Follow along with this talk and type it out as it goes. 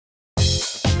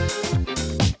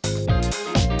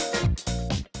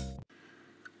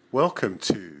Welcome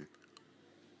to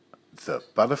the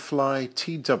Butterfly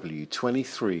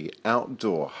TW23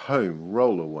 Outdoor Home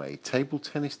Rollaway Table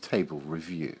Tennis Table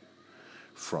Review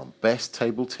from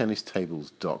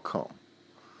besttabletennistable.com.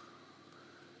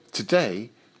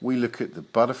 Today we look at the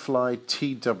Butterfly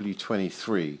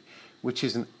TW23, which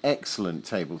is an excellent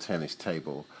table tennis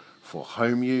table for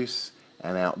home use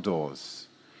and outdoors.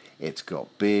 It's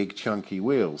got big chunky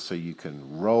wheels so you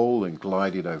can roll and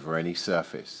glide it over any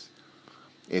surface.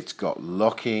 It's got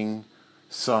locking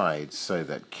sides so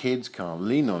that kids can't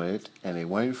lean on it and it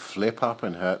won't flip up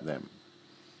and hurt them.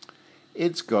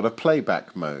 It's got a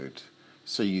playback mode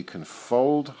so you can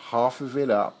fold half of it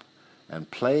up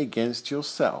and play against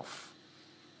yourself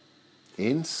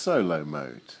in solo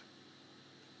mode.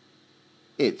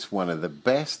 It's one of the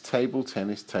best table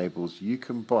tennis tables you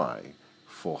can buy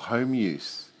for home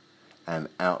use and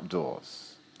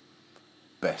outdoors.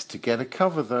 Best to get a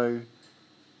cover though,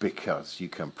 because you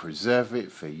can preserve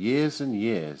it for years and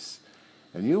years,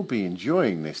 and you'll be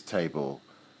enjoying this table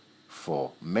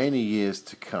for many years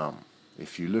to come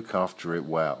if you look after it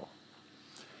well.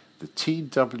 The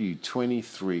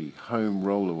TW23 Home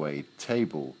Rollaway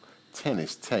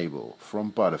Tennis Table from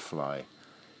Butterfly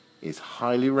is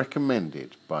highly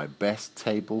recommended by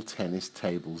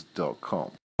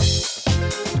besttabletennistable.com.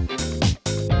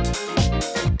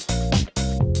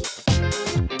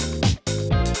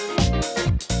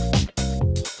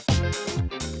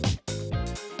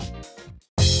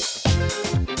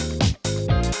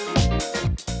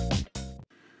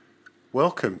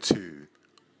 Welcome to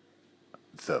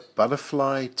the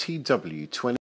Butterfly TW23